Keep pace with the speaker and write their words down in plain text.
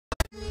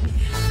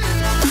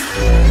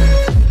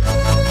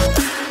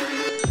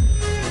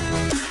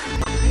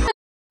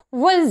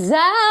What's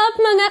up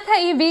mga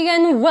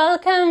kaibigan?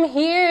 Welcome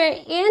here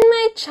in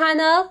my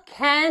channel,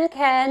 Ken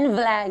Kenn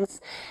Vlogs.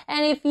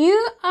 And if you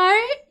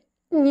are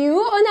new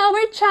on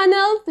our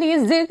channel,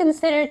 please do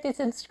consider to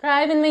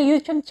subscribe in my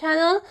YouTube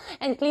channel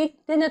and click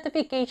the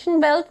notification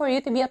bell for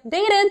you to be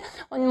updated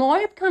on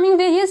more upcoming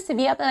videos to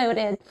be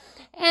uploaded.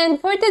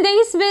 And for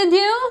today's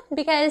video,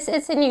 because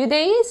it's a new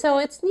day, so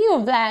it's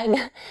new vlog,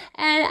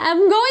 and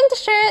I'm going to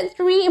share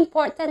 3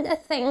 important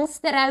things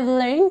that I've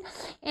learned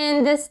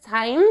in this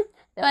time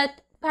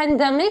that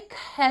pandemic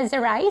has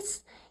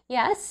arisen.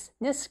 Yes,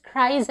 this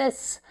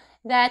crisis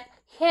that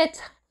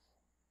hit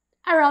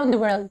around the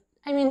world.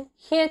 I mean,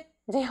 hit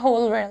the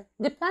whole world,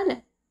 the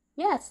planet.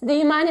 Yes, the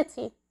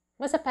humanity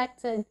was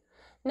affected.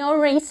 No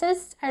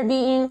races are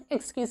being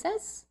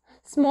excuses.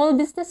 Small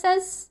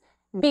businesses,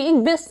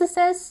 big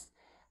businesses,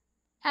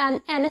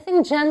 and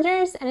anything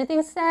genders,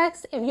 anything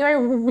sex, if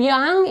you're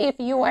young, if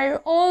you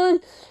are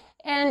old,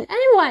 and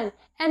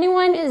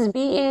anyone is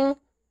being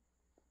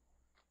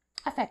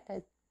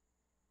affected.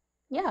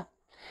 Yeah.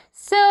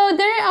 So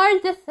there are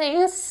the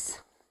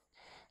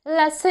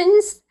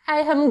lessons I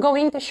am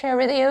going to share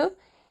with you,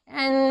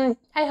 and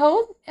I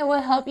hope it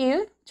will help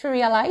you to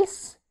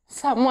realize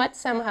somewhat,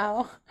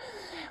 somehow.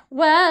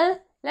 Well,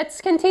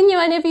 let's continue,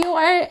 and if you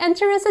are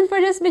interested for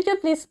this video,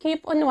 please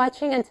keep on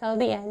watching until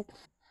the end.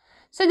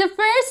 So the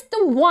first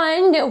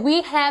one that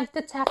we have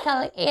to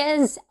tackle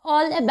is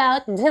all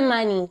about the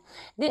money,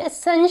 the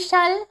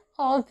essential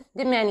of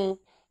the money.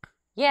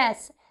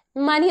 Yes,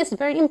 money is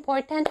very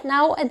important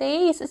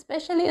nowadays,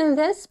 especially in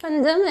this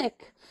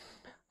pandemic.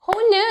 Who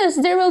knows,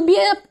 there will be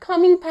an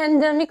upcoming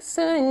pandemic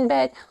soon,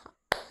 but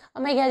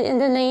oh my God, in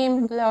the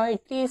name of the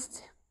Lord,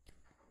 please,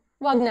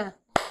 wag na.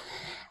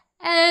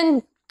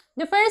 And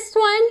the first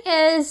one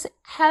is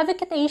have a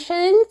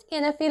quotation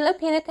in a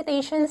Filipino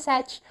quotation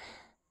such,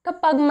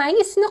 kapag may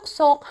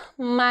isnuksok,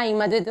 may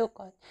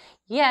madudukot.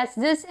 Yes,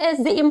 this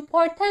is the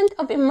importance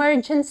of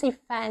emergency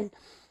fund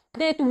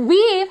that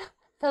we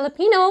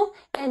Filipino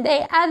and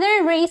the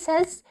other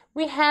races,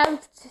 we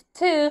have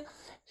to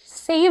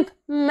save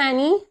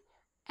money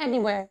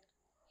anywhere,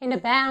 in a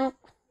bank,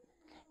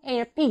 in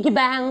your piggy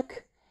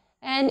bank,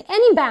 and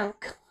any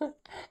bank,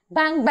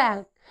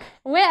 bank.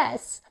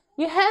 Yes,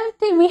 we have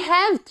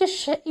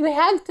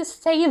to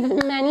save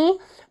money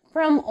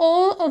from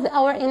all of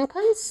our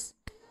incomes,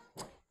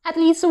 at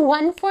least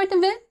 1/4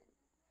 of it,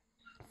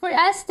 for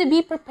us to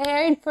be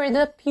prepared for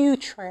the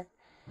future.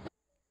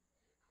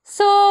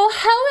 So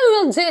how we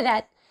will do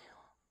that?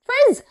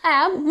 First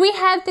up, we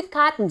have to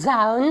cut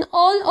down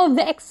all of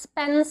the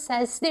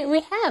expenses that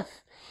we have,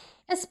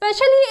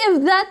 especially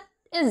if that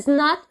is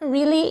not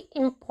really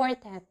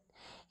important.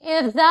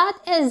 If that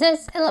is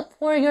just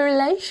for your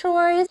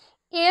leisure,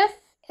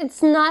 if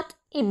it's not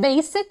a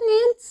basic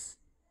needs,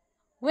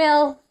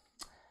 well,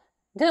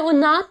 do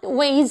not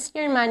waste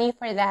your money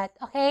for that,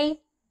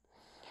 okay?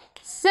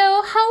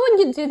 So how would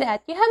you do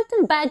that? You have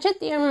to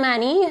budget your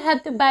money. You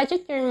have to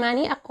budget your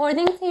money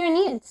according to your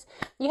needs.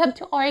 You have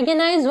to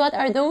organize what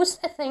are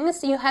those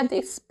things you have to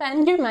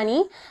expend your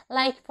money,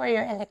 like for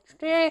your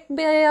electric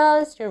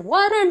bills, your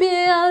water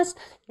bills,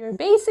 your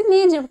basic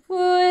needs, your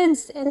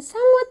foods, and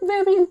somewhat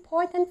very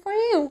important for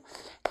you.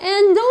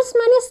 And those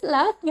monies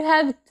left, you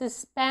have to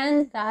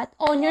spend that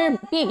on your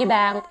piggy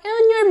bank.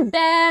 On your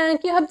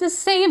bank, you have to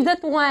save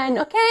that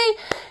one, okay?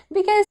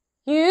 Because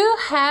you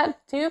have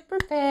to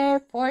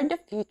prepare for the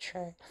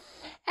future.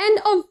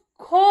 And of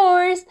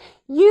course,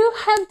 you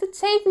have to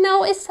take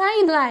now a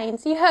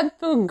sidelines. You have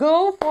to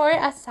go for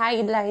a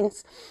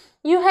sidelines.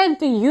 You have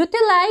to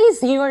utilize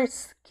your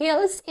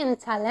skills and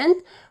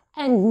talent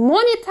and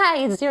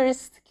monetize your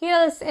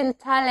skills and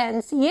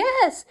talents.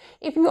 Yes,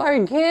 if you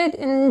are good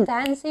in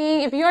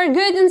dancing, if you are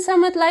good in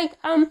somewhat like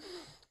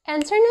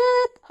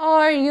internet,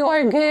 or you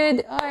are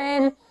good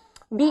in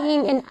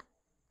being an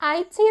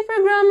IT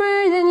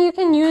programmer, then you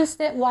can use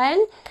that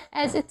one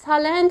as a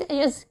talent,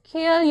 a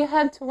skill. You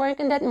have to work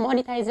on that,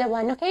 monetize that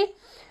one, okay?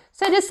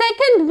 So the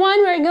second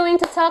one we're going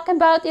to talk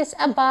about is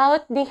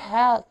about the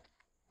health.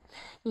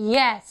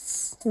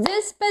 Yes,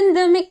 this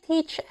pandemic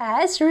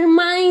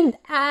remind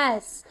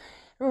us,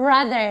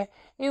 rather,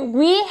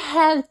 we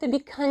have to be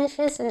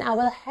conscious in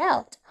our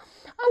health.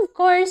 Of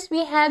course,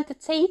 we have to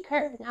take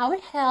care of our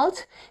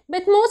health,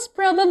 but most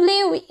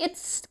probably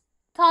it's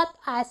taught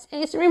us,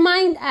 and it's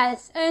remind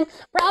us, and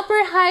proper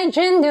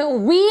hygiene that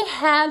we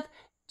have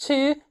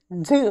to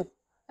do.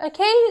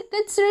 Okay,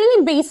 that's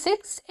really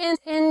basics,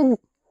 and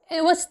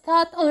it was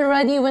taught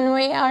already when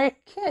we are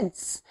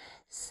kids.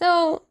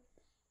 So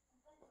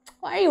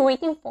what are you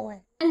waiting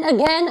for? And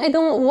again, I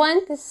don't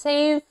want to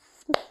save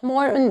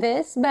more on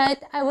this,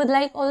 but I would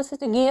like also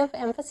to give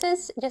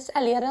emphasis just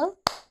a little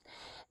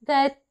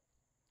that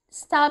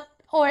stop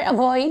or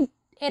avoid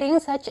eating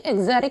such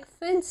exotic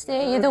foods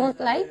that you don't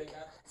like.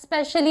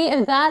 Especially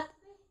if that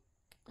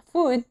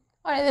food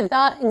or if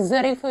that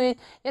exotic food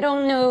you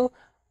don't know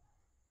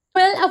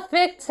will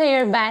affect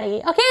your body,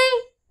 okay?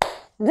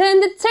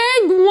 Then the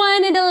third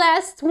one and the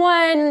last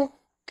one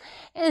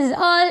is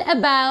all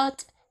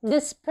about the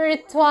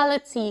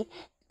spirituality.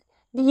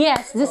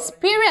 Yes, the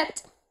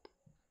spirit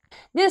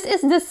This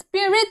is the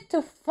spirit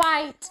to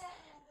fight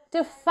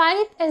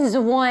as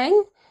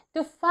one,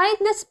 to fight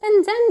this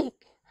pandemic.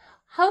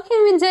 How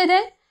can we do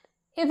that?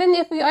 Even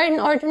if we are an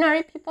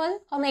ordinary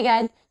people, oh my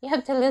God, you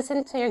have to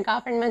listen to your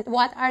government.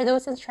 What are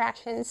those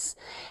instructions?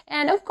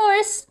 And of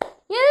course,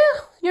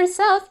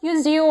 yourself,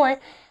 use your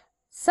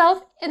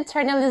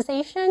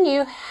self-internalization.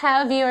 You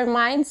have your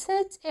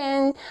mindset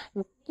and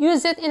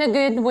use it in a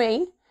good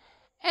way.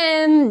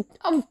 And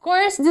of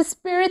course, the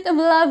spirit of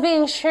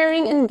loving,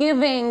 sharing, and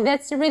giving.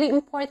 That's really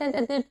important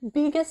and the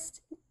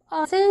biggest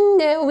lesson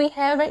that we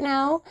have right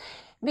now,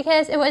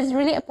 because it was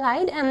really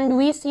applied and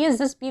we see as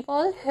those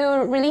people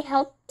who really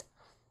helped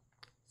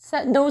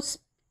those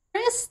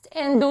first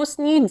and those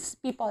needs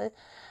people.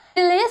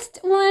 The last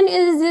one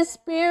is the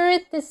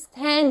spirit to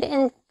stand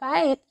and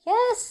fight.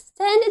 Yes,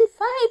 stand and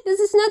fight. This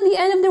is not the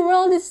end of the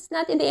world. This is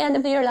not the end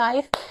of your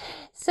life.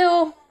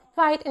 So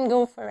fight and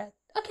go for it.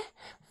 Okay,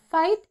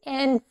 fight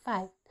and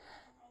fight.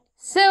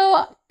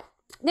 So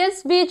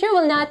this video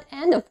will not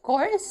end, of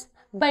course,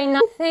 by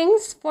not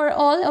things for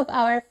all of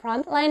our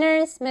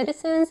frontliners,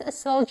 medicines,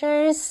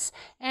 soldiers,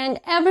 and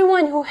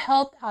everyone who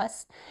helped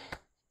us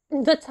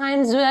the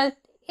times that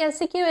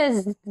SCQ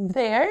is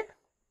there.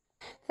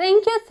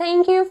 Thank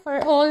you for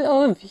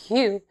all of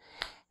you.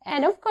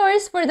 And of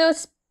course, for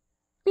those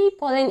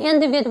people and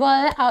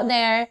individual out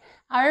there,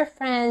 our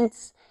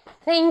friends,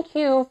 thank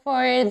you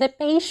for the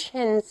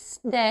patience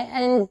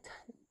and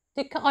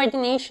the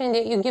coordination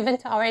that you've given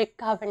to our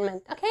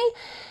government, okay?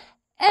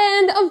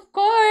 And of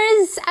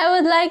course, I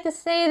would like to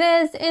say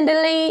this in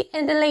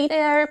the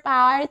later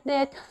part,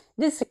 that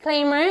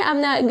disclaimer, I'm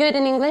not good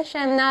in English,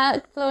 I'm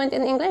not fluent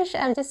in English,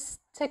 I'm just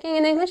talking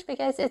in English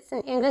because it's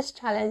an English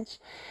challenge.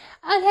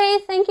 Okay,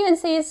 thank you and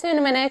see you soon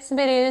in my next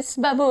videos.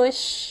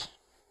 Babush!